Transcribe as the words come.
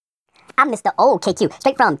I'm Mr. Old KQ,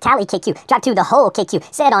 straight from Cali KQ, drive to the hole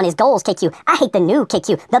KQ, set on his goals KQ. I hate the new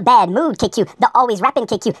KQ, the bad mood KQ, the always rapping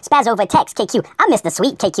KQ, spaz over text KQ. I'm Mr.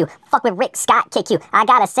 Sweet KQ, fuck with Rick Scott KQ. I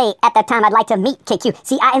gotta say, at the time I'd like to meet KQ.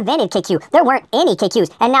 See, I invented KQ, there weren't any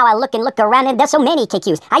KQs, and now I look around and there's so many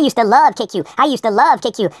KQs. I used to love KQ, I used to love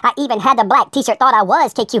KQ. I even had the black t-shirt, thought I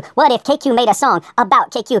was KQ. What if KQ made a song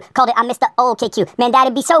about KQ, called it I'm Mr. Old KQ? Man,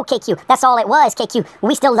 that'd be so KQ, that's all it was KQ.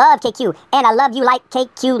 We still love KQ, and I love you like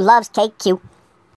KQ loves KQ.